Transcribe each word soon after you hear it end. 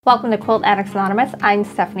Welcome to Quilt Addicts Anonymous. I'm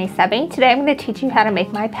Stephanie Soebbing. Today I'm going to teach you how to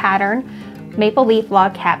make my pattern, Maple Leaf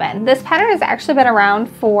Log Cabin. This pattern has actually been around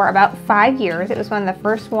for about 5 years. It was one of the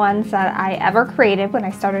first ones that I ever created when I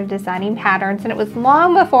started designing patterns, and it was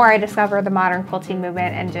long before I discovered the modern quilting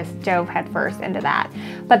movement and just dove headfirst into that.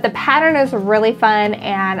 But the pattern is really fun,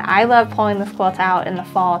 and I love pulling this quilt out in the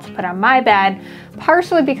fall to put on my bed,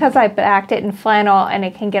 partially because I backed it in flannel and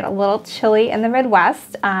it can get a little chilly in the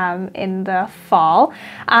Midwest in the fall,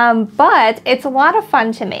 but it's a lot of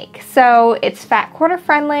fun to make. So it's fat quarter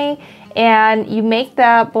friendly, and you make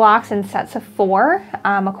the blocks in sets of 4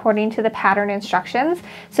 according to the pattern instructions.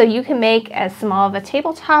 So you can make as small of a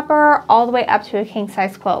table topper all the way up to a king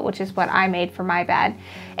size quilt, which is what I made for my bed.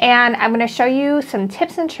 And I'm going to show you some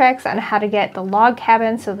tips and tricks on how to get the log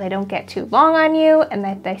cabin so they don't get too long on you and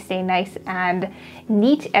that they stay nice and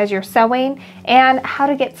neat as you're sewing, and how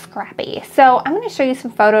to get scrappy. So I'm going to show you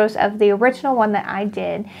some photos of the original one that I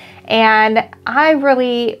did, and I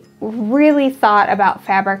really thought about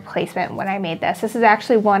fabric placement when I made this. This is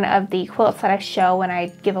actually one of the quilts that I show when I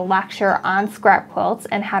give a lecture on scrap quilts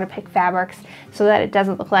and how to pick fabrics so that it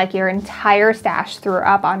doesn't look like your entire stash threw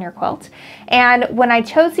up on your quilt. And when I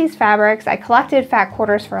chose these fabrics, I collected fat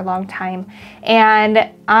quarters for a long time, and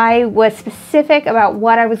I was specific about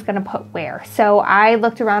what I was going to put where. So I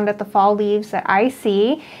looked around at the fall leaves that I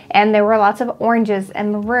see, and there were lots of oranges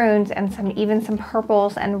and maroons and even some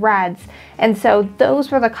purples and reds. And so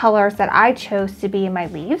those were the colors that I chose to be in my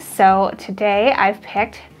leaves. So today I've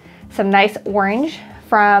picked some nice orange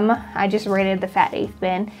from, I just raided the Fat 8th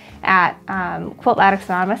bin at Quilt Addicts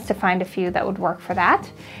Anonymous to find a few that would work for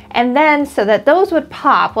that. And then so that those would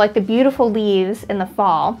pop like the beautiful leaves in the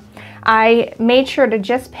fall, I made sure to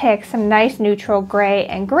just pick some nice neutral gray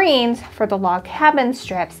and greens for the log cabin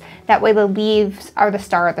strips. That way the leaves are the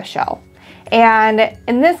star of the show. And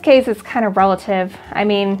in this case, it's kind of relative. I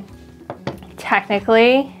mean,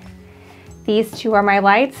 technically, these two are my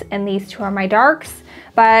lights and these two are my darks,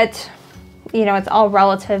 but you know, it's all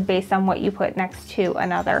relative based on what you put next to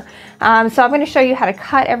another. So I'm going to show you how to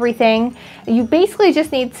cut everything. You basically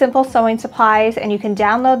just need simple sewing supplies, and you can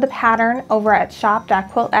download the pattern over at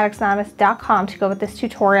shop.quiltaddictsanonymous.com to go with this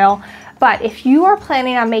tutorial. But if you are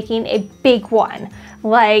planning on making a big one,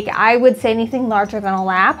 like I would say anything larger than a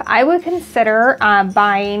lap, I would consider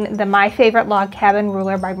buying the My Favorite Log Cabin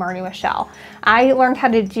ruler by Marti Michell. I learned how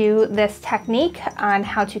to do this technique on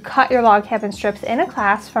how to cut your log cabin strips in a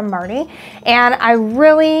class from Marti, and I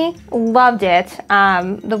really loved it,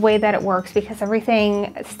 the way that it works, because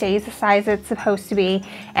everything stays the size it's supposed to be,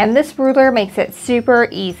 and this ruler makes it super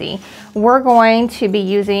easy. We're going to be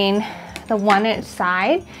using the 1-inch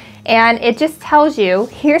side, and it just tells you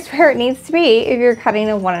here's where it needs to be if you're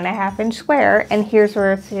cutting a 1.5-inch square, and here's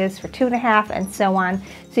where it is for 2.5, and so on.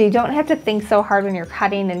 So you don't have to think so hard when you're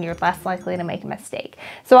cutting, and you're less likely to make a mistake.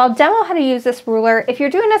 So I'll demo how to use this ruler. If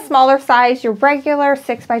you're doing a smaller size, your regular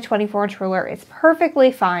 6x24-inch ruler is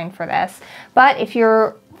perfectly fine for this. But if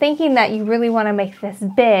you're thinking that you really want to make this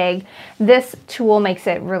big, this tool makes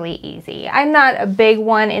it really easy. I'm not a big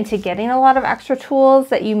one into getting a lot of extra tools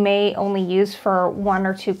that you may only use for 1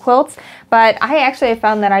 or 2 quilts, but I actually have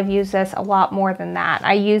found that I've used this a lot more than that.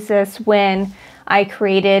 I use this when I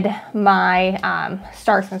created my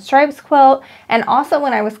Stars and Stripes quilt, and also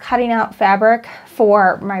when I was cutting out fabric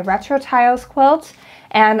for my Retro Tiles quilt,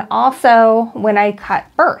 and also when I cut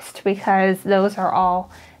burst, because those are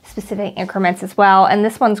all specific increments as well. And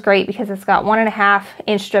this one's great because it's got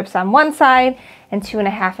 1.5-inch strips on one side and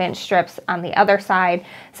 2.5-inch strips on the other side.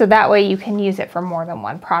 So that way you can use it for more than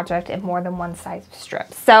one project and more than one size of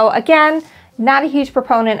strips. So again, not a huge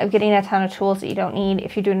proponent of getting a ton of tools that you don't need.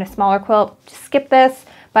 If you're doing a smaller quilt, just skip this.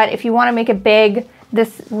 But if you want to make it big,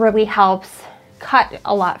 this really helps cut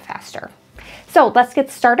a lot faster. So let's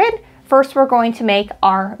get started. First, we're going to make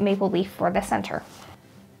our maple leaf for the center.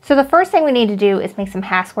 So the first thing we need to do is make some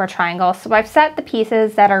half square triangles. So I've set the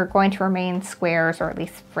pieces that are going to remain squares, or at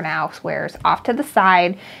least for now squares, off to the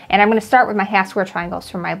side. And I'm going to start with my half square triangles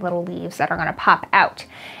for my little leaves that are going to pop out.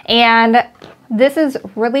 And this is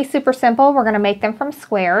really super simple. We're going to make them from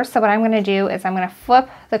squares. So what I'm going to do is I'm going to flip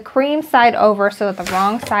the cream side over so that the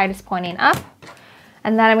wrong side is pointing up.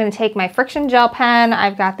 And then I'm going to take my friction gel pen.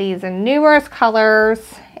 I've got these in numerous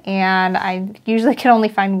colors, and I usually can only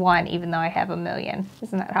find one, even though I have a million.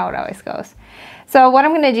 Isn't that how it always goes? So what I'm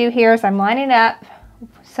going to do here is I'm lining up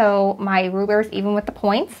so my ruler is even with the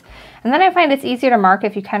points. And then I find it's easier to mark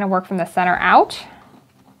if you kind of work from the center out.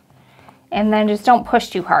 And then just don't push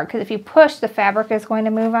too hard, because if you push, the fabric is going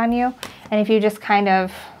to move on you. And if you just kind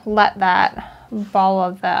of let that ball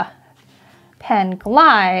of the pen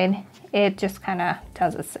glide, it just kind of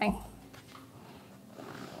does its thing.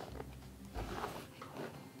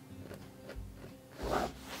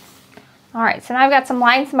 All right, so now I've got some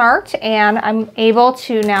lines marked and I'm able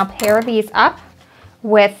to now pair these up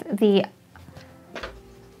with the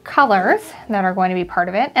colors that are going to be part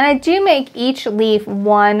of it. And I do make each leaf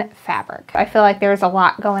one fabric. I feel like there's a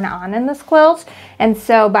lot going on in this quilt. And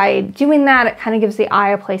so by doing that, it kind of gives the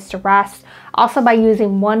eye a place to rest. Also by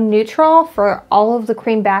using one neutral for all of the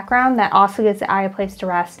cream background, that also gives the eye a place to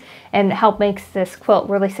rest and help makes this quilt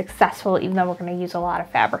really successful, even though we're going to use a lot of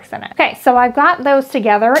fabrics in it. Okay, so I've got those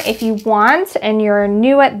together. If you want and you're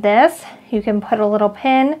new at this, you can put a little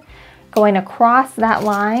pin going across that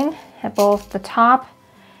line at both the top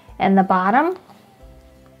and the bottom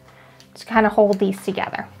to kind of hold these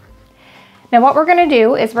together. Now what we're going to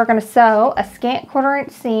do is we're going to sew a scant 1/4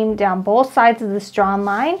 inch seam down both sides of this drawn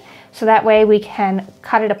line, so that way we can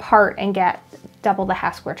cut it apart and get double the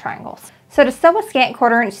half square triangles. So to sew a scant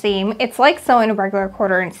 1/4 inch seam, it's like sewing a regular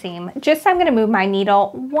 1/4 inch seam, just I'm going to move my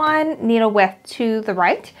needle one needle width to the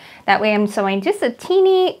right. That way I'm sewing just a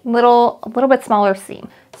teeny little bit smaller seam.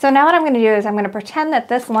 So now what I'm going to do is I'm going to pretend that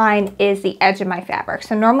this line is the edge of my fabric.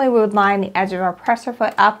 So normally we would line the edge of our presser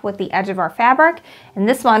foot up with the edge of our fabric. And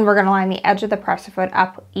this one, we're going to line the edge of the presser foot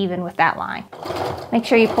up even with that line. Make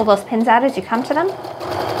sure you pull those pins out as you come to them.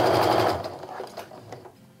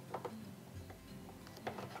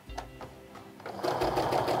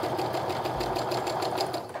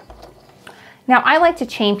 Now I like to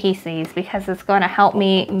chain piece these because it's going to help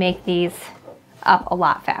me make these up a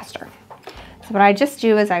lot faster. So what I just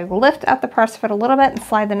do is I lift up the press foot a little bit and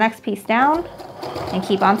slide the next piece down and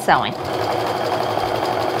keep on sewing.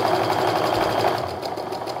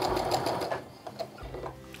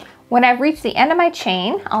 When I've reached the end of my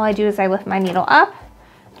chain, all I do is I lift my needle up,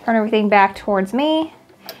 turn everything back towards me,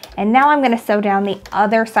 and now I'm going to sew down the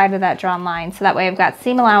other side of that drawn line, so that way I've got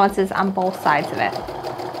seam allowances on both sides of it.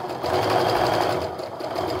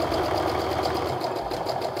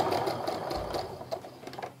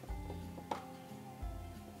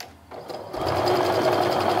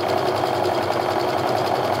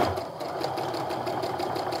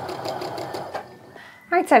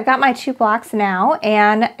 So I've got my 2 blocks now,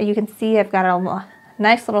 and you can see I've got a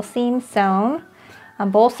nice little seam sewn on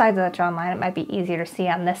both sides of the drawn line. It might be easier to see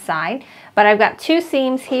on this side, but I've got 2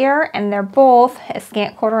 seams here and they're both a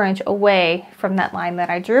scant 1/4 inch away from that line that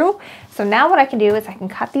I drew. So now what I can do is I can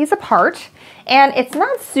cut these apart, and it's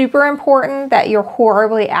not super important that you're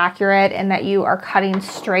horribly accurate and that you are cutting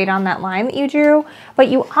straight on that line that you drew, but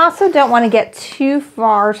you also don't want to get too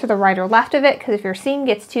far to the right or left of it, because if your seam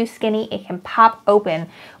gets too skinny, it can pop open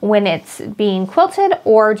when it's being quilted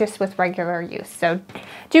or just with regular use. So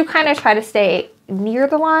do kind of try to stay near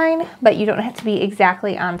the line, but you don't have to be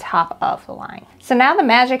exactly on top of the line. So now the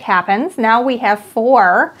magic happens. Now we have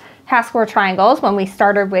 4 half square triangles when we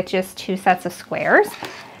started with just 2 sets of squares.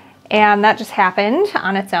 And that just happened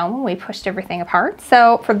on its own when we pushed everything apart.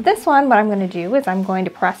 So for this one, what I'm going to do is I'm going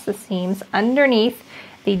to press the seams underneath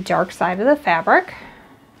the dark side of the fabric.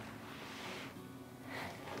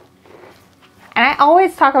 And I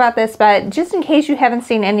always talk about this, but just in case you haven't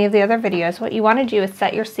seen any of the other videos, what you want to do is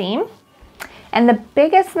set your seam. And the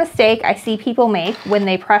biggest mistake I see people make when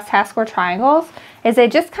they press half square triangles is they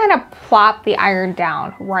just kind of plop the iron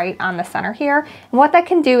down right on the center here. And what that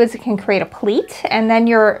can do is it can create a pleat, and then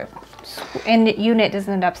your unit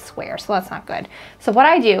doesn't end up square, so that's not good. So what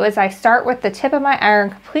I do is I start with the tip of my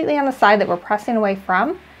iron completely on the side that we're pressing away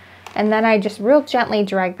from, and then I just real gently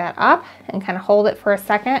drag that up and kind of hold it for a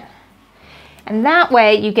second. And that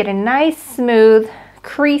way you get a nice smooth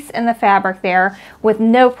crease in the fabric there with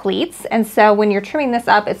no pleats. And so when you're trimming this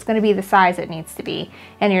up, it's going to be the size it needs to be,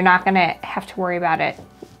 and you're not going to have to worry about it,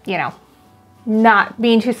 you know, not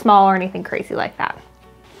being too small or anything crazy like that.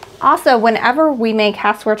 Also, whenever we make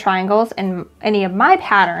half square triangles in any of my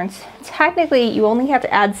patterns, technically you only have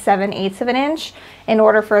to add 7/8 of an inch in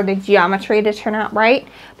order for the geometry to turn out right.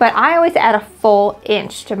 But I always add a full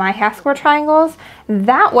inch to my half square triangles.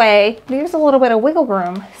 That way, there's a little bit of wiggle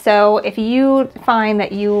room. So if you find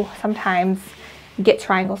that you sometimes get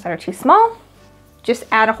triangles that are too small, just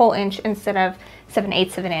add a whole inch instead of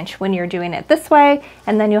 7/8 of an inch when you're doing it this way,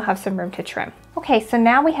 and then you'll have some room to trim. Okay, so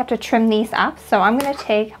now we have to trim these up. So I'm going to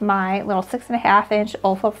take my little 6.5 inch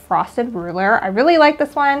Olfa frosted ruler. I really like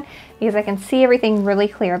this one because I can see everything really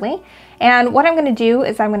clearly. And what I'm going to do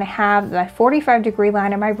is I'm going to have the 45-degree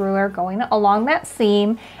line of my ruler going along that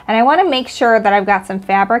seam, and I want to make sure that I've got some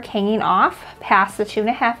fabric hanging off past the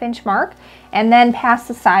 2.5 inch mark, and then past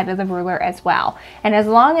the side of the ruler as well. And as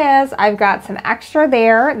long as I've got some extra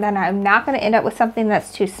there, then I'm not going to end up with something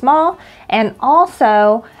that's too small. And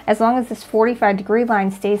also, as long as this 45-degree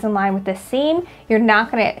line stays in line with the seam, you're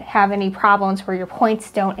not going to have any problems where your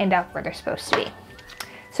points don't end up where they're supposed to be.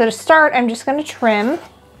 So to start, I'm just going to trim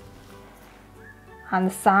on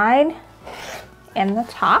the side and the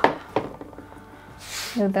top.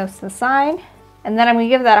 Move those to the side. And then I'm going to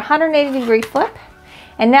give that a 180-degree flip.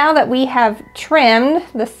 And now that we have trimmed,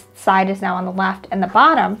 this side is now on the left and the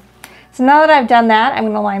bottom. So now that I've done that, I'm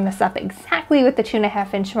going to line this up exactly with the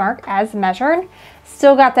 2.5 inch mark as measured.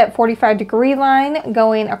 Still got that 45-degree line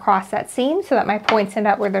going across that seam so that my points end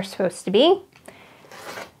up where they're supposed to be.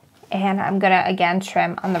 And I'm going to again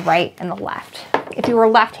trim on the right and the left. If you were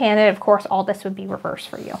left-handed, of course, all this would be reversed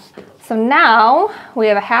for you. So now we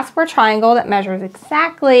have a half square triangle that measures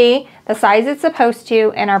exactly the size it's supposed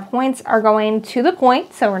to, and our points are going to the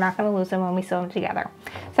point, so we're not going to lose them when we sew them together.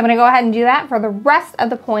 So I'm going to go ahead and do that for the rest of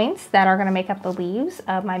the points that are going to make up the leaves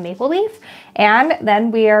of my maple leaf, and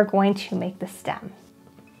then we are going to make the stem.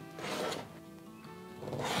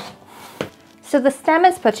 So the stem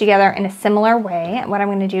is put together in a similar way. What I'm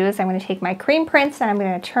going to do is I'm going to take my cream prints and I'm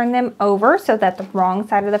going to turn them over so that the wrong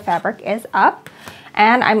side of the fabric is up.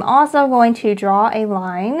 And I'm also going to draw a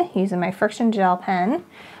line using my friction gel pen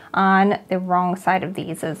on the wrong side of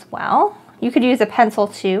these as well. You could use a pencil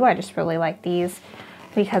too. I just really like these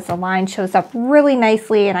because the line shows up really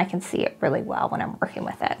nicely and I can see it really well when I'm working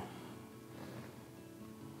with it.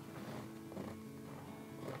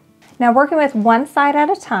 Now working with one side at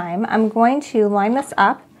a time, I'm going to line this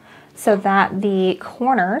up so that the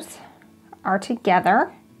corners are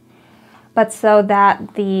together, but so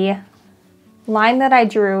that the line that I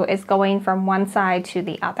drew is going from one side to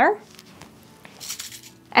the other.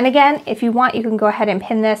 And again, if you want, you can go ahead and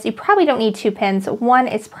pin this. You probably don't need 2 pins. One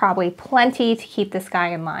is probably plenty to keep this guy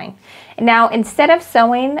in line. And now, instead of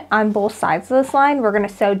sewing on both sides of this line, we're going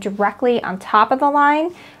to sew directly on top of the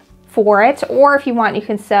line for it, or if you want, you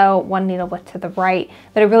can sew one needle width to the right,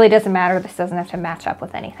 but it really doesn't matter. This doesn't have to match up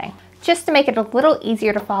with anything. Just to make it a little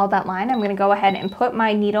easier to follow that line, I'm going to go ahead and put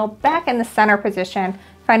my needle back in the center position.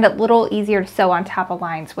 Find it a little easier to sew on top of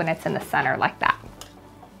lines when it's in the center like that.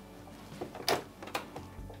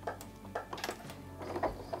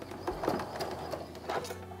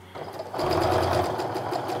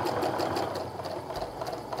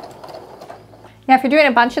 Now, if you're doing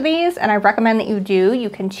a bunch of these, and I recommend that you do, you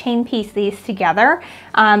can chain piece these together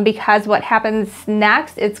because what happens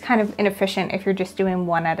next, it's kind of inefficient if you're just doing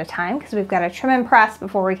one at a time because we've got to trim and press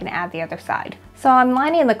before we can add the other side. So I'm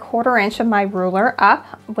lining the 1/4 inch of my ruler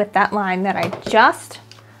up with that line that I just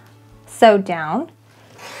sewed down.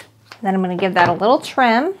 Then I'm going to give that a little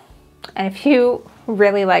trim. And if you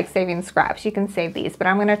really like saving scraps, you can save these, but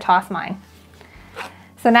I'm going to toss mine.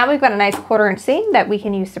 So now we've got a nice 1/4 inch seam that we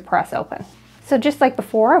can use to press open. So just like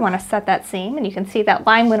before, I want to set that seam, and you can see that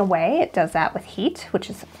line went away. It does that with heat, which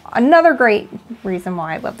is another great reason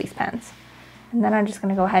why I love these pens. And then I'm just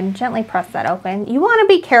going to go ahead and gently press that open. You want to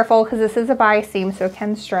be careful because this is a bias seam, so it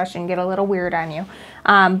can stretch and get a little weird on you.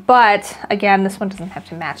 But again, this one doesn't have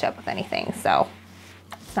to match up with anything, so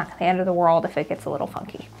it's not the end of the world if it gets a little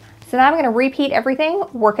funky. So now I'm going to repeat everything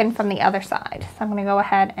working from the other side. So I'm going to go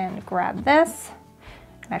ahead and grab this.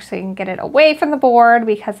 Actually, you can get it away from the board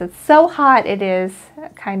because it's so hot. It is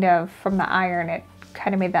kind of from the iron. It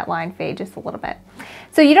kind of made that line fade just a little bit.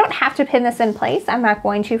 So you don't have to pin this in place. I'm not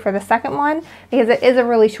going to for the second one because it is a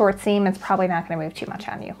really short seam. It's probably not going to move too much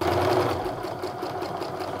on you.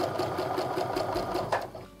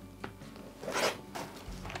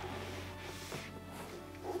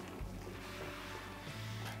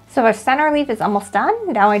 So our center leaf is almost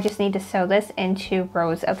done. Now I just need to sew this into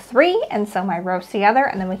rows of 3 and sew my rows together,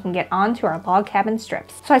 and then we can get on to our log cabin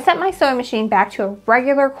strips. So I set my sewing machine back to a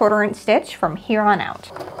regular 1/4 inch stitch from here on out.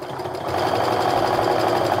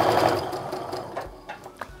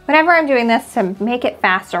 Whenever I'm doing this to make it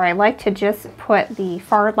faster, I like to just put the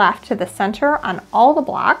far left to the center on all the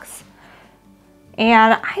blocks.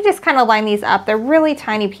 And I just kind of line these up. They're really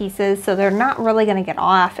tiny pieces, so they're not really going to get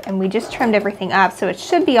off. And we just trimmed everything up, so it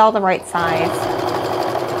should be all the right size.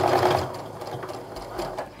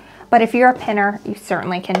 But if you're a pinner, you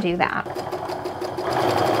certainly can do that.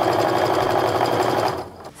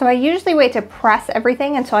 So I usually wait to press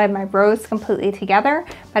everything until I have my rows completely together.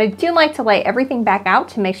 But I do like to lay everything back out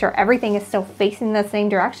to make sure everything is still facing the same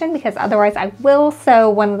direction, because otherwise I will sew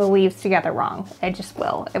one of the leaves together wrong. It just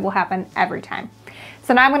will. It will happen every time.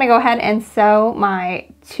 So now I'm going to go ahead and sew my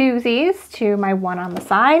twosies to my one on the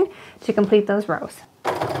side to complete those rows.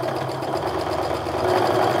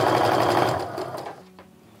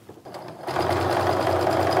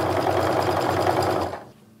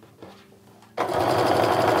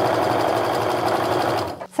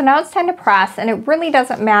 So So now it's time to press, and it really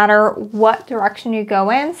doesn't matter what direction you go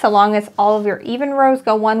in, so long as all of your even rows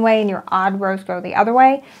go one way and your odd rows go the other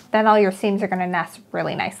way, then all your seams are going to nest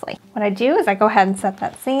really nicely. What I do is I go ahead and set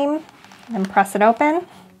that seam and then press it open,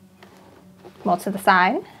 well, to the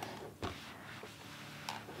side.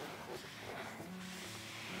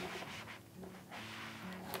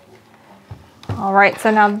 All right, so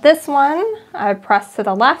now this one I pressed to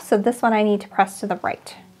the left, so this one I need to press to the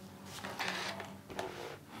right.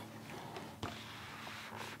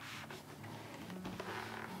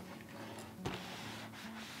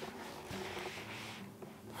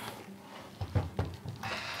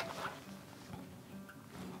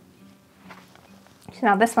 So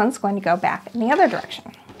now this one's going to go back in the other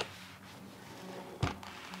direction.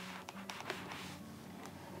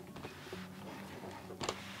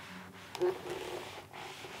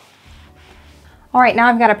 All right, now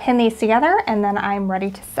I've got to pin these together and then I'm ready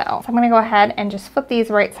to sew. So I'm going to go ahead and just flip these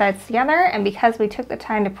right sides together, and because we took the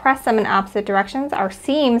time to press them in opposite directions, our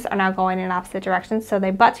seams are now going in opposite directions, so they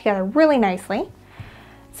butt together really nicely.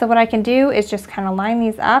 So what I can do is just kind of line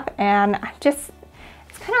these up, and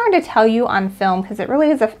it's kind of hard to tell you on film because it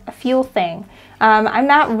really is a feel thing. I'm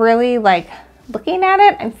not really like looking at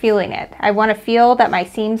it, I'm feeling it. I want to feel that my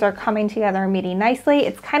seams are coming together and meeting nicely.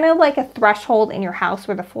 It's kind of like a threshold in your house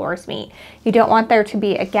where the floors meet. You don't want there to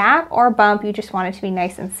be a gap or a bump, you just want it to be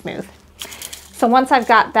nice and smooth. So once I've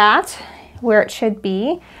got that where it should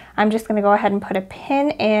be, I'm just going to go ahead and put a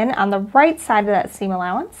pin in on the right side of that seam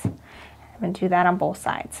allowance. I'm going to do that on both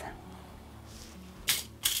sides.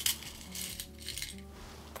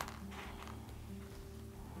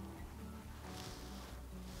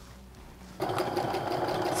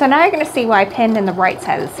 So now you're going to see why I pinned in the right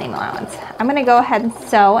side of the seam allowance. I'm going to go ahead and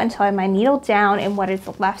sew until I have my needle down in what is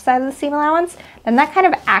the left side of the seam allowance. Then that kind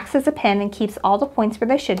of acts as a pin and keeps all the points where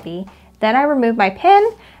they should be. Then I remove my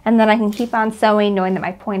pin, and then I can keep on sewing knowing that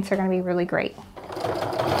my points are going to be really great. Do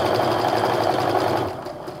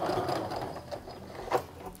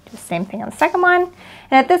the same thing on the second one.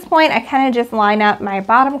 And at this point, I kind of just line up my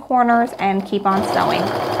bottom corners and keep on sewing.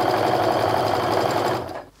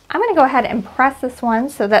 I'm going to go ahead and press this one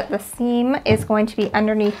so that the seam is going to be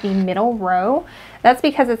underneath the middle row. That's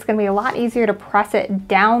because it's going to be a lot easier to press it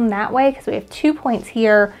down that way because we have 2 points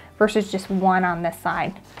here versus just one on this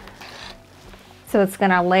side. So it's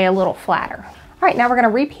going to lay a little flatter. All right, now we're going to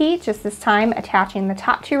repeat, just this time attaching the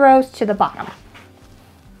top 2 rows to the bottom.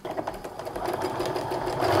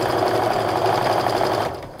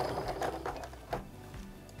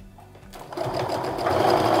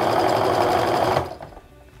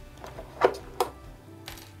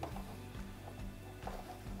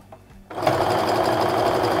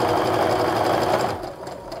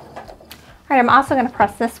 I'm also going to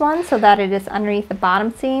press this one so that it is underneath the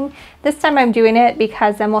bottom seam. This time I'm doing it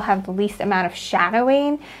because then we'll have the least amount of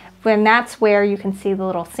shadowing, when that's where you can see the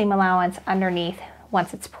little seam allowance underneath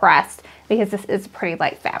once it's pressed, because this is pretty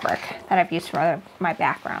light fabric that I've used for my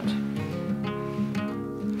background.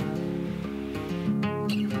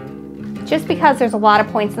 Just because there's a lot of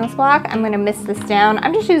points in this block, I'm going to mist this down.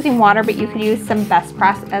 I'm just using water, but you could use some Best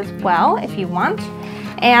Press as well if you want.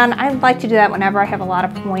 And I like to do that whenever I have a lot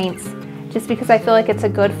of points, just because I feel like it's a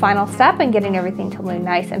good final step in getting everything to look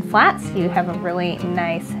nice and flat, so you have a really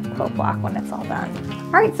nice quilt block when it's all done.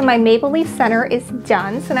 All right, so my maple leaf center is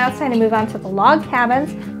done. So now it's time to move on to the log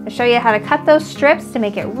cabins. I'll show you how to cut those strips to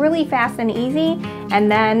make it really fast and easy, and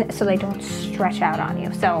then so they don't stretch out on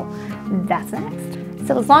you. So that's next.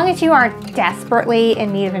 So as long as you aren't desperately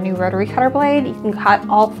in need of a new rotary cutter blade, you can cut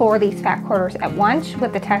all 4 of these fat quarters at once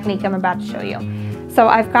with the technique I'm about to show you. So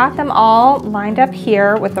I've got them all lined up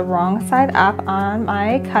here with the wrong side up on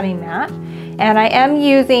my cutting mat. And I am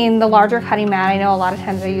using the larger cutting mat. I know a lot of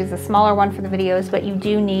times I use the smaller one for the videos, but you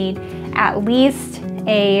do need at least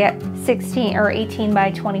a 16 or 18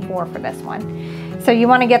 by 24 for this one. So you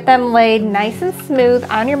want to get them laid nice and smooth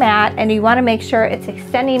on your mat, and you want to make sure it's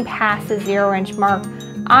extending past the 0-inch mark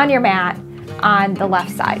on your mat on the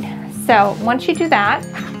left side. So once you do that,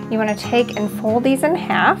 you want to take and fold these in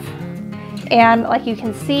half. And like you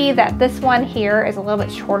can see that this one here is a little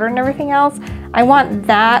bit shorter than everything else. I want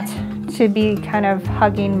that to be kind of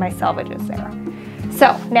hugging my selvages there.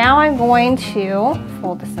 So now I'm going to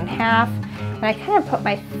fold this in half, and I kind of put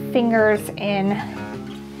my fingers in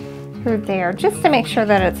through there just to make sure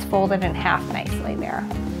that it's folded in half nicely there.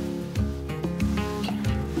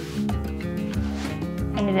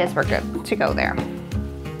 And it is, we're good to go there.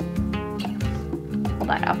 Pull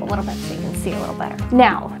that up a little bit so you can see a little better.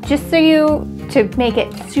 Now, just so you to make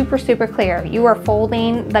it super, super clear, you are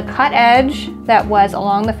folding the cut edge that was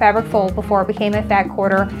along the fabric fold before it became a fat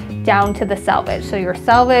quarter down to the selvage. So your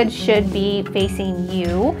selvage should be facing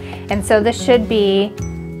you. And so this should be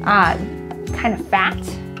kind of fat,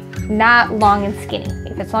 not long and skinny.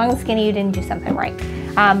 If it's long and skinny, you didn't do something right.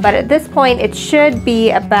 But at this point, it should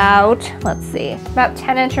be about, let's see, about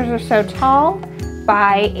 10 inches or so tall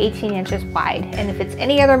by 18 inches wide. And if it's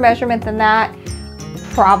any other measurement than that,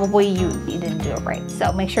 probably you didn't do it right.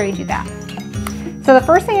 So make sure you do that. So the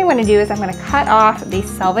first thing I'm going to do is I'm going to cut off these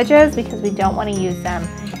selvages because we don't want to use them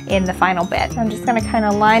in the final bit. I'm just going to kind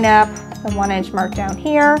of line up the 1 inch mark down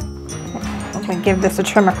here. I'm going to give this a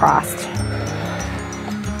trim across.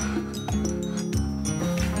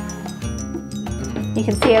 You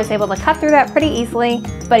can see I was able to cut through that pretty easily,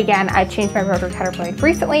 but again, I've changed my rotary cutter blade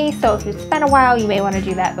recently, so if it's been a while, you may want to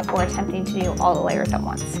do that before attempting to do all the layers at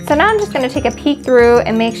once. So now I'm just going to take a peek through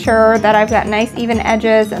and make sure that I've got nice even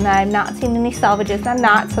edges and that I've not seen any selvages. I'm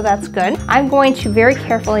not, so that's good. I'm going to very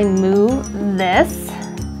carefully move this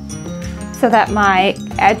so that my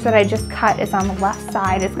edge that I just cut is on the left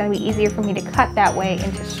side. It's going to be easier for me to cut that way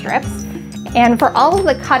into strips. And for all of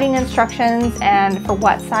the cutting instructions and for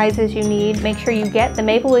what sizes you need, make sure you get the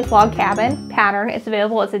Maple Leaf Log Cabin pattern. It's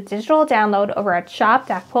available as a digital download over at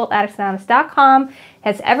shop.quiltaddicts.com. It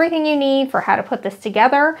has everything you need for how to put this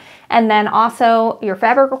together, and then also your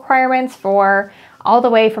fabric requirements for all the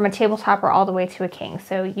way from a tabletop or all the way to a king.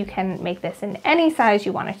 So you can make this in any size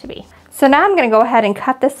you want it to be. So now I'm going to go ahead and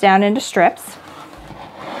cut this down into strips.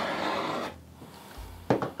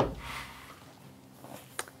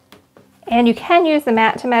 And you can use the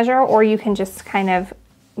mat to measure, or you can just kind of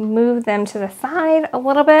move them to the side a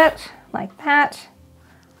little bit like that.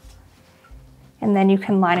 And then you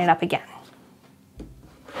can line it up again.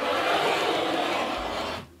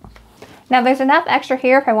 Now there's enough extra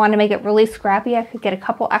here if I want to make it really scrappy. I could get a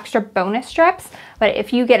couple extra bonus strips, but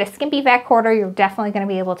if you get a skimpy fat quarter, you're definitely going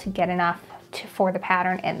to be able to get enough for the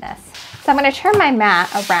pattern in this. So I'm going to turn my mat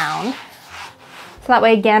around. So that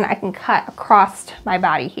way, again, I can cut across my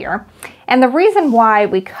body here. And the reason why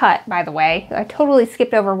we cut, by the way, I totally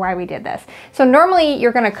skipped over why we did this. So normally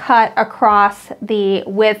you're going to cut across the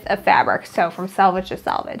width of fabric, so from selvage to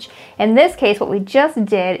selvage. In this case, what we just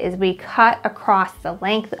did is we cut across the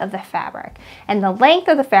length of the fabric. And the length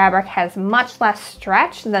of the fabric has much less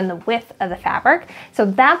stretch than the width of the fabric. So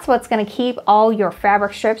that's what's going to keep all your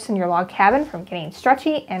fabric strips in your log cabin from getting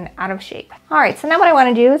stretchy and out of shape. All right, so now what I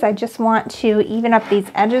want to do is I just want to even up these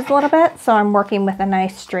edges a little bit. So I'm working with a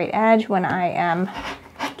nice straight edge when I am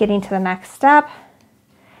getting to the next step,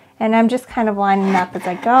 and I'm just kind of lining up as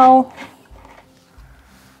I go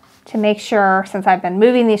to make sure, since I've been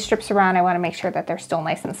moving these strips around, I want to make sure that they're still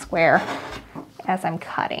nice and square as I'm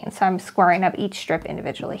cutting. So I'm squaring up each strip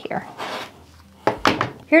individually here.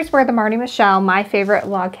 Here's where the Marti Michell, my favorite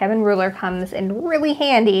log cabin ruler, comes in really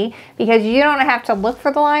handy, because you don't have to look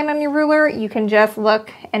for the line on your ruler. You can just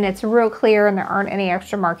look and it's real clear and there aren't any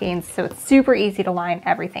extra markings. So it's super easy to line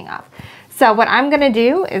everything up. So what I'm going to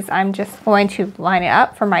do is I'm just going to line it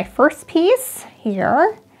up for my first piece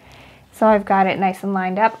here. So I've got it nice and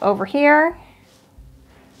lined up over here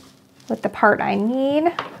with the part I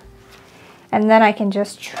need. And then I can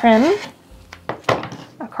just trim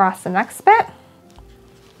across the next bit.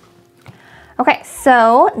 Okay,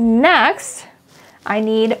 so next I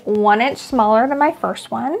need 1 inch smaller than my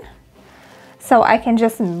first one. So I can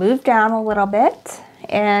just move down a little bit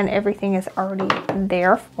and everything is already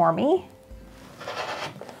there for me.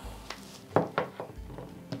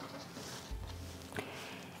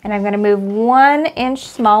 And I'm going to move 1 inch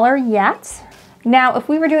smaller yet. Now, if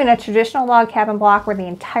we were doing a traditional log cabin block where the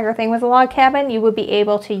entire thing was a log cabin, you would be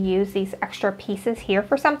able to use these extra pieces here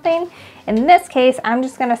for something. In this case, I'm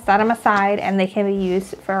just going to set them aside and they can be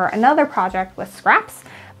used for another project with scraps.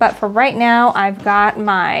 But for right now, I've got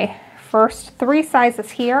my first 3 sizes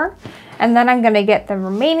here, and then I'm going to get the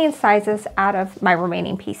remaining sizes out of my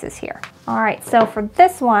remaining pieces here. All right, so for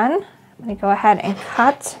this one, I'm going to go ahead and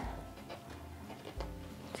cut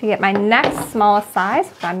to get my next smallest size.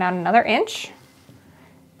 I've gone down another inch.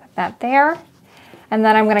 That there, and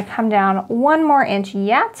then I'm going to come down 1 more inch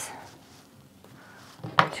yet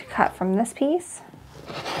to cut from this piece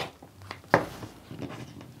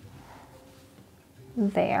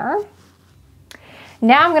there.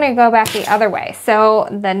 Now I'm going to go back the other way. So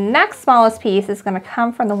the next smallest piece is going to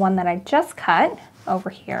come from the one that I just cut over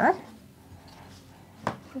here.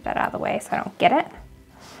 Move that out of the way so I don't get it.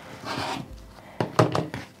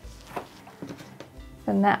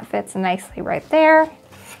 Then that fits nicely right there.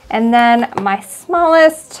 And then my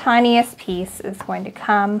smallest, tiniest piece is going to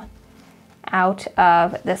come out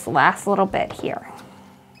of this last little bit here.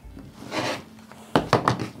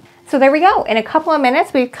 So there we go. In a couple of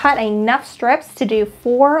minutes, we've cut enough strips to do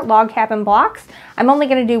 4 log cabin blocks. I'm only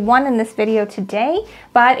going to do 1 in this video today,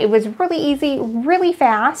 but it was really easy, really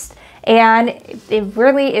fast, and it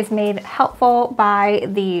really is made helpful by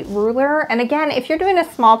the ruler. And again, if you're doing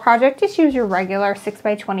a small project, just use your regular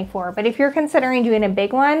 6x24. But if you're considering doing a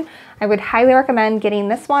big one, I would highly recommend getting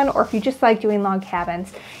this one, or if you just like doing log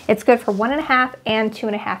cabins, it's good for 1.5 and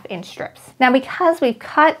 2.5 inch strips. Now, because we've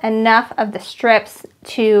cut enough of the strips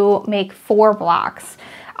to make 4 blocks,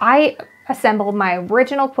 I assembled my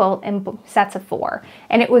original quilt in sets of 4,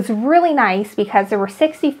 and it was really nice because there were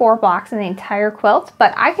 64 blocks in the entire quilt,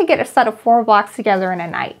 but I could get a set of 4 blocks together in a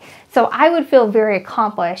night. So I would feel very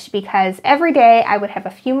accomplished because every day I would have a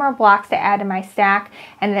few more blocks to add to my stack,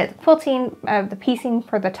 and the quilting, the piecing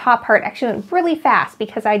for the top part actually went really fast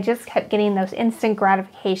because I just kept getting those instant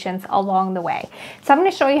gratifications along the way. So I'm going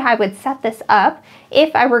to show you how I would set this up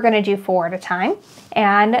if I were going to do 4 at a time,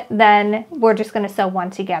 and then we're just going to sew 1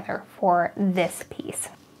 together for this piece.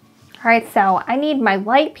 All right, so I need my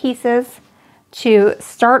light pieces to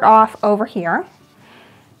start off over here.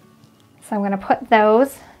 So I'm going to put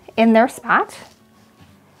those in their spot,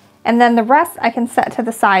 and then the rest I can set to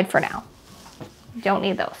the side for now. Don't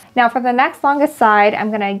need those. Now for the next longest side, I'm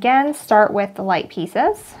going to again start with the light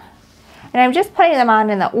pieces, and I'm just putting them on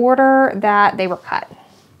in the order that they were cut.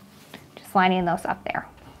 Just lining those up there.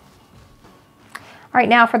 All right,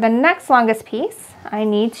 now for the next longest piece, I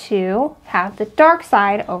need to have the dark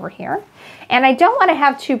side over here. And I don't want to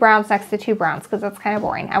have 2 browns next to 2 browns because that's kind of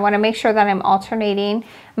boring. I want to make sure that I'm alternating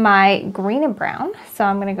my green and brown. So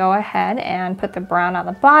I'm going to go ahead and put the brown on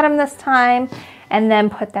the bottom this time, and then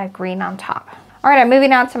put that green on top. All right, I'm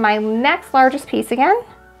moving on to my next largest piece again.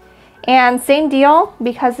 And same deal,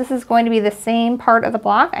 because this is going to be the same part of the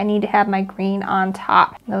block, I need to have my green on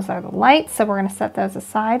top. Those are the lights, so we're going to set those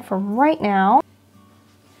aside for right now.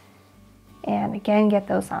 And again, get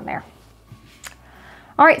those on there.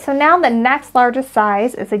 All right, so now the next largest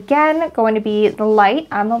size is again going to be the light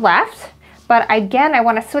on the left, but again, I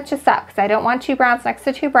want to switch this up because I don't want 2 browns next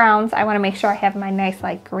to 2 browns. I want to make sure I have my nice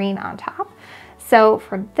light green on top. So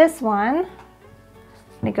for this one,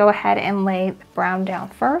 I'm going to go ahead and lay the brown down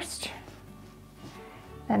first,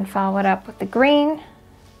 then follow it up with the green,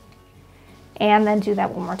 and then do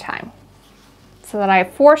that one more time so that I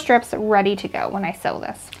have 4 strips ready to go when I sew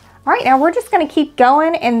this. All right, now we're just going to keep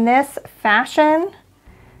going in this fashion,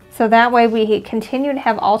 so that way we continue to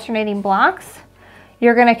have alternating blocks.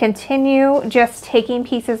 You're going to continue just taking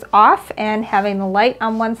pieces off and having the light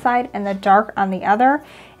on one side and the dark on the other,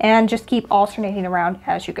 and just keep alternating around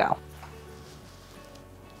as you go.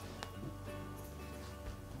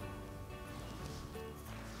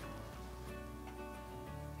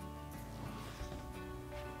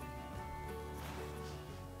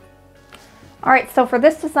 All right, so for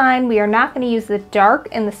this design, we are not going to use the dark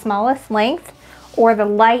in the smallest length or the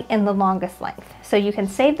light in the longest length. So you can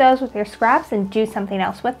save those with your scraps and do something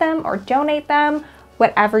else with them, or donate them,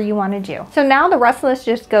 whatever you want to do. So now the rest of this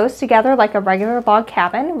just goes together like a regular log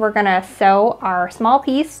cabin. We're going to sew our small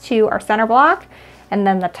piece to our center block, and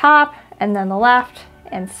then the top, and then the left,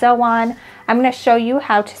 and so on. I'm going to show you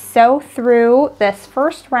how to sew through this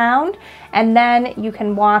first round, and then you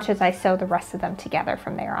can watch as I sew the rest of them together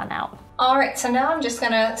from there on out. All right, so now I'm just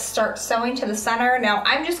gonna start sewing to the center. Now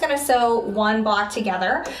I'm just gonna sew 1 block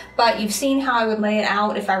together, but you've seen how I would lay it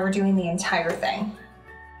out if I were doing the entire thing.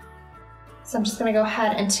 So I'm just gonna go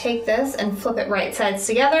ahead and take this and flip it right sides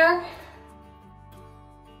together.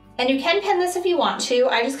 And you can pin this if you want to.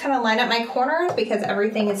 I just kind of line up my corners because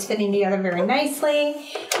everything is fitting together very nicely.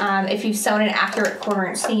 If you've sewn an accurate corner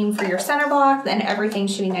and seam for your center block, then everything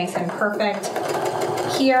should be nice and perfect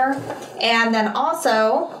here. And then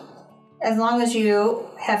also, as long as you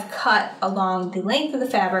have cut along the length of the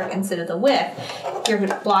fabric instead of the width, your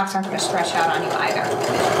blocks aren't going to stretch out on you either as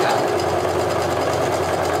you go.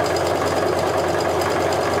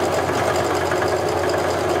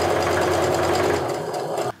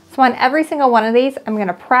 So on every single one of these, I'm going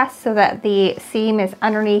to press so that the seam is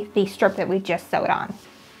underneath the strip that we just sewed on.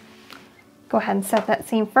 Go ahead and set that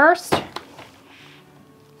seam first,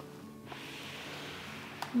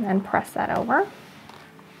 and then press that over.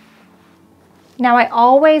 Now I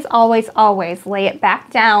always lay it back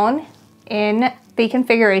down in the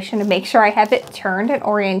configuration to make sure I have it turned and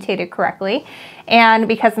orientated correctly. And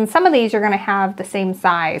because in some of these you're going to have the same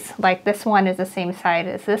size, like this one is the same size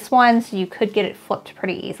as this one, so you could get it flipped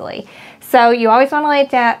pretty easily. So you always want to lay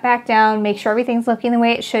it back down, make sure everything's looking the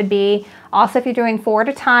way it should be. Also, if you're doing 4 at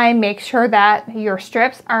a time, make sure that your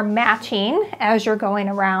strips are matching as you're going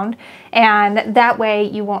around, and that way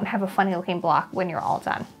you won't have a funny looking block when you're all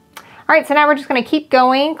done. All right, so now we're just going to keep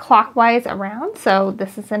going clockwise around. So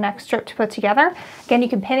this is the next strip to put together. Again, you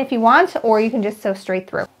can pin if you want, or you can just sew straight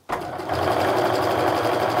through.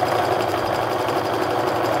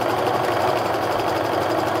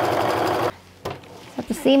 Set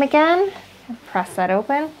the seam again and press that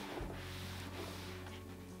open.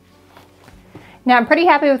 Now I'm pretty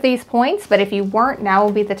happy with these points, but if you weren't, now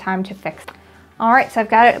will be the time to fix them. All right, so I've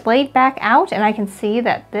got it laid back out and I can see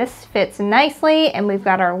that this fits nicely, and we've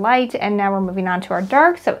got our light, and now we're moving on to our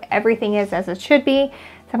dark, so everything is as it should be.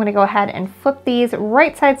 So I'm gonna go ahead and flip these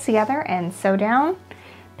right sides together and sew down.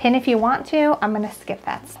 Pin if you want to, I'm gonna skip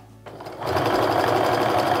that.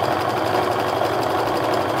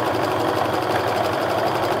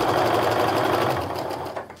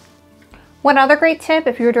 One other great tip,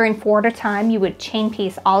 if you're doing 4 at a time, you would chain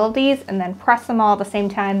piece all of these and then press them all at the same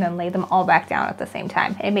time, then lay them all back down at the same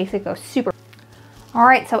time. It makes it go super. All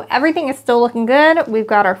right, so everything is still looking good. We've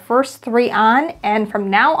got our first 3 on, and from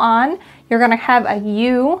now on, you're gonna have a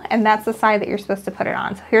U, and that's the side that you're supposed to put it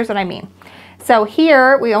on. So here's what I mean. So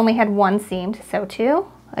here, we only had 1 seam to sew to.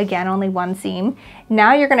 Again, only 1 seam.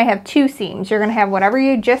 Now you're gonna have 2 seams. You're gonna have whatever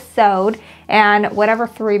you just sewed and whatever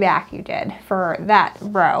 3 back you did for that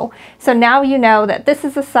row. So now you know that this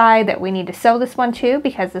is the side that we need to sew this one to,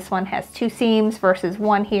 because this one has 2 seams versus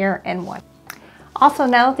 1 here and 1. Also,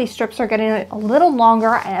 now that these strips are getting a little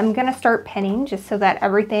longer, I am gonna start pinning just so that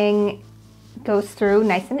everything goes through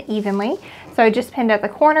nice and evenly. So I just pinned at the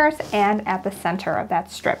corners and at the center of that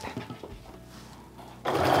strip.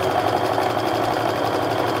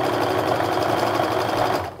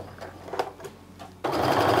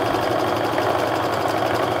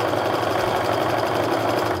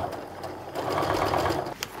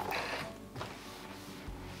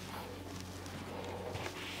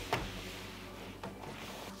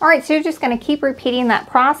 All right, so you're just gonna keep repeating that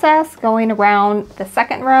process, going around the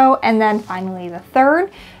 2nd row and then finally the 3rd.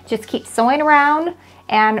 Just keep sewing around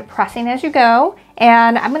and pressing as you go.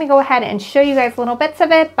 And I'm gonna go ahead and show you guys little bits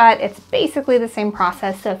of it, but it's basically the same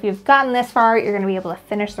process. So if you've gotten this far, you're gonna be able to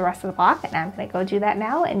finish the rest of the block, and I'm gonna go do that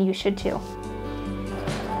now, and you should too.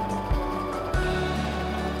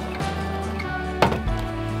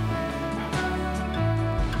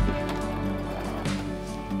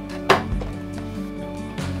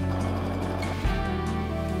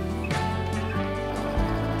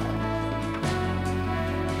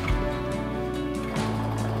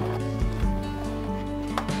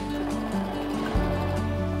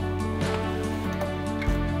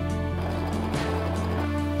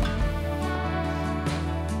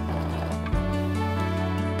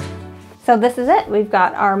 So this is it. We've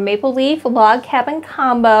got our maple leaf log cabin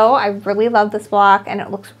combo. I really love this block, and it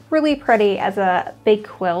looks really pretty as a big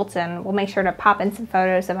quilt, and we'll make sure to pop in some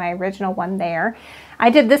photos of my original one there. I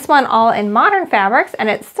did this one all in modern fabrics, and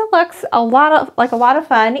it still looks like a lot of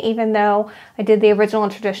fun, even though I did the original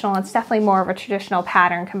and traditional. It's definitely more of a traditional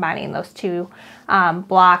pattern, combining those 2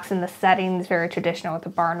 blocks, and the settings very traditional with the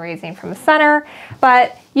barn raising from the center.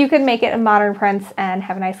 But you can make it in modern prints and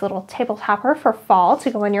have a nice little table topper for fall to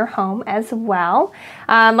go in your home as well.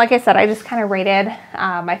 Like I said, I just kind of raided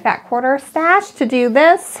my fat quarter stash to do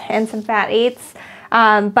this, and some fat 8s.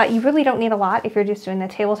 But you really don't need a lot if you're just doing the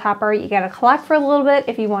table topper. You gotta collect for a little bit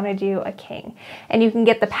if you want to do a king. And you can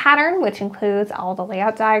get the pattern, which includes all the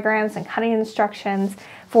layout diagrams and cutting instructions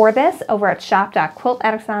for this, over at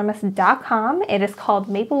shop.quiltaddictsanonymous.com. It is called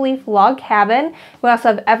Maple Leaf Log Cabin. We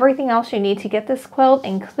also have everything else you need to get this quilt,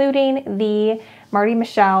 including the Marti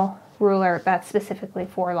Michell ruler that's specifically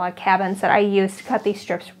for log cabins that I use to cut these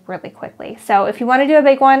strips really quickly. So if you want to do a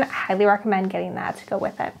big one, I highly recommend getting that to go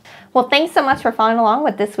with it. Well, thanks so much for following along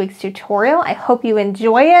with this week's tutorial. I hope you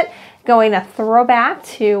enjoy it. Going a throwback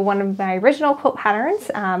to one of my original quilt patterns.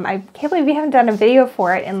 I can't believe we haven't done a video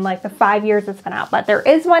for it in like the 5 years it's been out, but there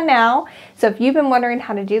is one now. So if you've been wondering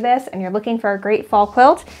how to do this and you're looking for a great fall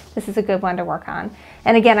quilt, this is a good one to work on.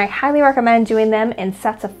 And again, I highly recommend doing them in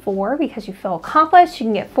sets of 4 because you feel accomplished. You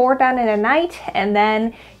can get 4 done in a night, and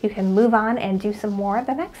then you can move on and do some more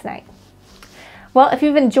the next night. Well, if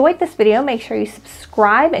you've enjoyed this video, make sure you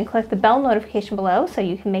subscribe and click the bell notification below so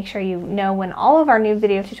you can make sure you know when all of our new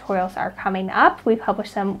video tutorials are coming up. We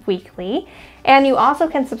publish them weekly. And you also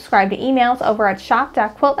can subscribe to emails over at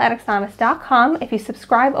shop.quiltaddictsanonymous.com. If you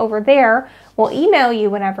subscribe over there, we'll email you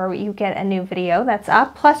whenever you get a new video that's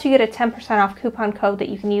up. Plus, you get a 10% off coupon code that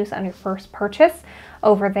you can use on your first purchase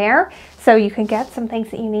over there. So you can get some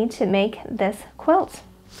things that you need to make this quilt.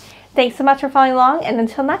 Thanks so much for following along, and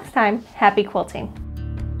until next time, happy quilting.